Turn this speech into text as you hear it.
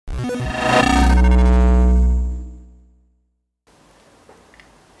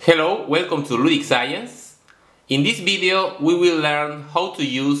Hello, welcome to Ludic Science. In this video we will learn how to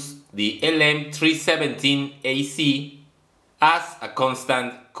use the LM317 AC as a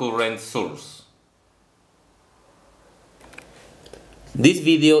constant current source. This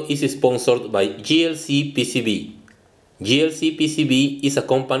video is sponsored by GLC PCB. GLC PCB is a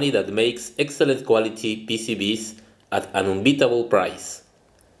company that makes excellent quality PCBs at an unbeatable price.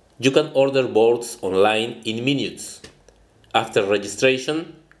 You can order boards online in minutes. After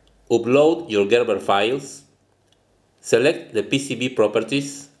registration, upload your Gerber files, select the PCB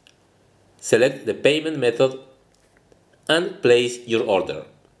properties, select the payment method, and place your order.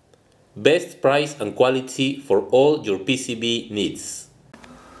 Best price and quality for all your PCB needs.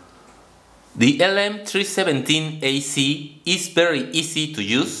 The LM317 AC is very easy to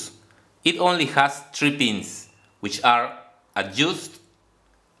use. It only has 3 pins, which are adjust,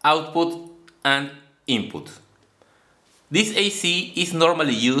 output, and input. This AC is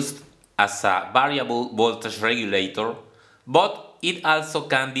normally used as a variable voltage regulator, but it also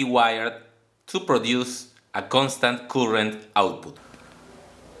can be wired to produce a constant current output.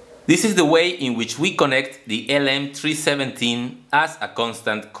 This is the way in which we connect the LM317 as a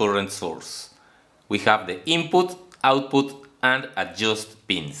constant current source. We have the input, output, and adjust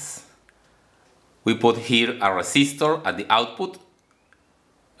pins. We put here a resistor at the output,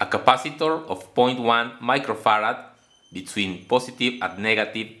 a capacitor of 0.1 microfarad between positive and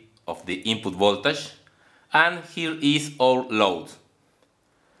negative of the input voltage, and here is our load.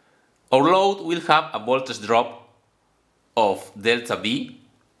 Our load will have a voltage drop of delta V,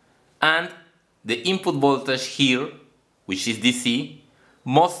 and the input voltage here, which is DC,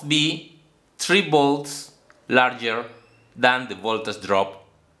 must be 3 volts larger than the voltage drop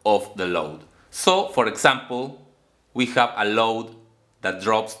of the load. So, for example, we have a load that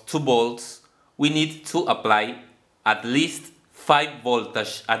drops 2 volts, we need to apply at least 5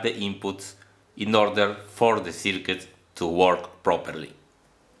 voltage at the input in order for the circuit to work properly.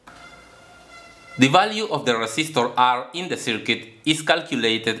 The value of the resistor R in the circuit is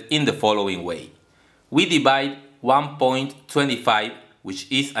calculated in the following way. We divide 1.25, which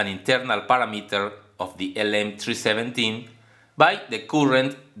is an internal parameter of the LM317, by the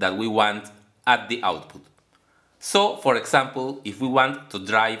current that we want at the output. So, for example, if we want to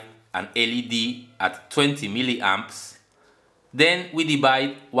drive an LED at 20 milliamps, then we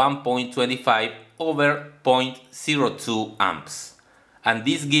divide 1.25 over 0.02 amps, and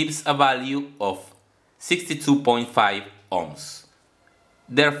this gives a value of 62.5 ohms.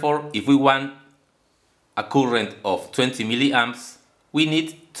 Therefore, if we want a current of 20 milliamps, we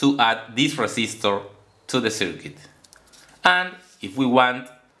need to add this resistor to the circuit. And if we want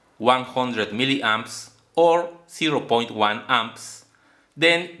 100 milliamps or 0.1 amps,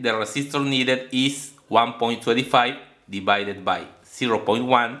 then the resistor needed is 1.25 divided by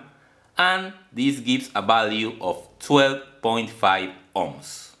 0.1, and this gives a value of 12.5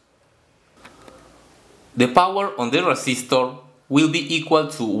 ohms. The power on the resistor will be equal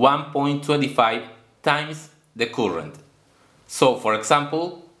to 1.25 times the current. So, for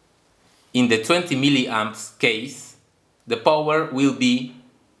example, in the 20 milliamps case, the power will be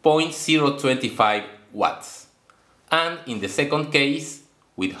 0.025 watts. And in the second case,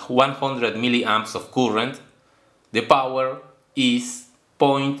 with 100 milliamps of current, the power is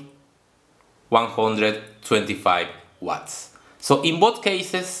 0.125 watts. So in both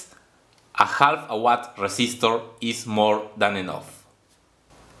cases, a half a watt resistor is more than enough.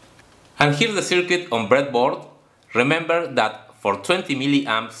 And here's the circuit on breadboard. Remember that for 20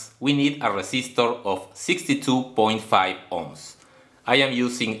 milliamps we need a resistor of 62.5 ohms. I am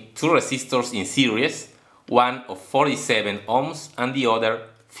using 2 resistors in series, one of 47 ohms and the other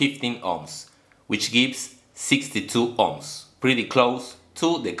 15 ohms, which gives 62 ohms, pretty close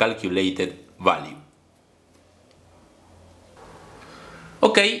to the calculated value.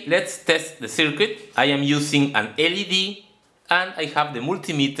 Okay, let's test the circuit. I am using an LED and I have the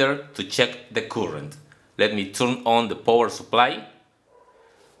multimeter to check the current. Let me turn on the power supply.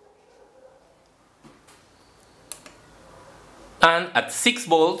 And at 6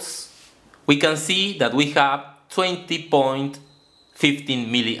 volts, we can see that we have 20.15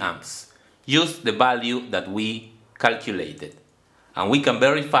 milliamps. Use the value that we calculated. And we can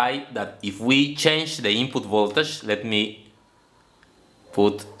verify that if we change the input voltage, let me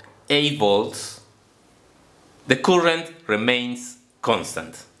put 8 volts, the current remains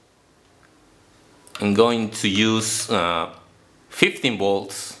constant. I'm going to use 15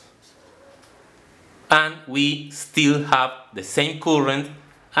 volts, and we still have the same current,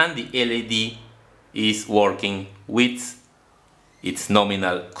 and the LED is working with its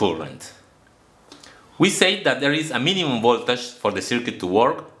nominal current. We say that there is a minimum voltage for the circuit to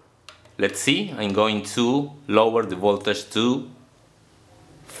work, let's see, I'm going to lower the voltage to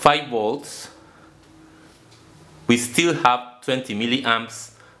 5 volts. We still have 20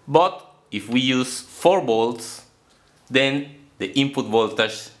 milliamps, but if we use 4 volts, then the input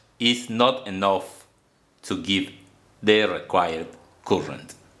voltage is not enough to give the required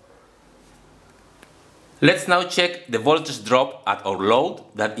current. Let's now check the voltage drop at our load,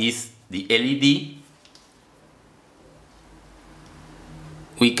 that is the LED.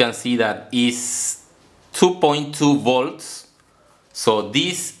 We can see that is 2.2 volts, so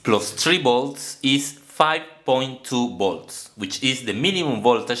this plus 3 volts is 5.2 volts, which is the minimum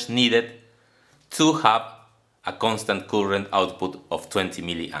voltage needed to have a constant current output of 20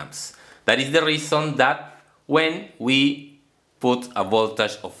 milliamps. That is the reason that when we put a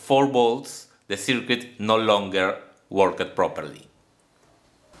voltage of 4 volts, the circuit no longer worked properly.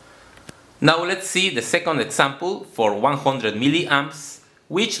 Now let's see the second example for 100 milliamps,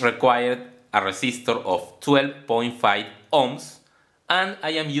 which required a resistor of 12.5 ohms, and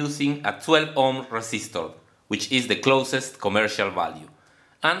I am using a 12 ohm resistor, which is the closest commercial value.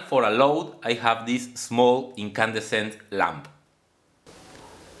 And for a load, I have this small incandescent lamp.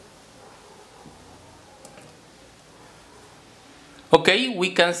 Okay,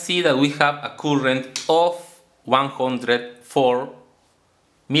 we can see that we have a current of 104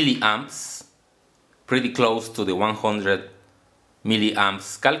 milliamps, pretty close to the 100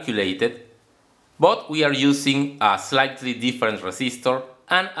 milliamps calculated, but we are using a slightly different resistor,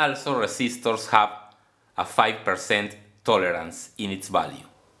 and also resistors have a 5% tolerance in its value.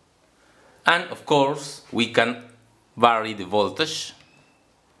 And of course, we can vary the voltage,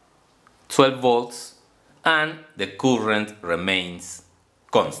 12 volts, and the current remains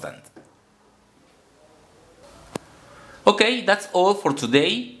constant. Okay, that's all for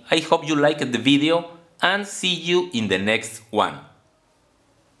today. I hope you liked the video and see you in the next one.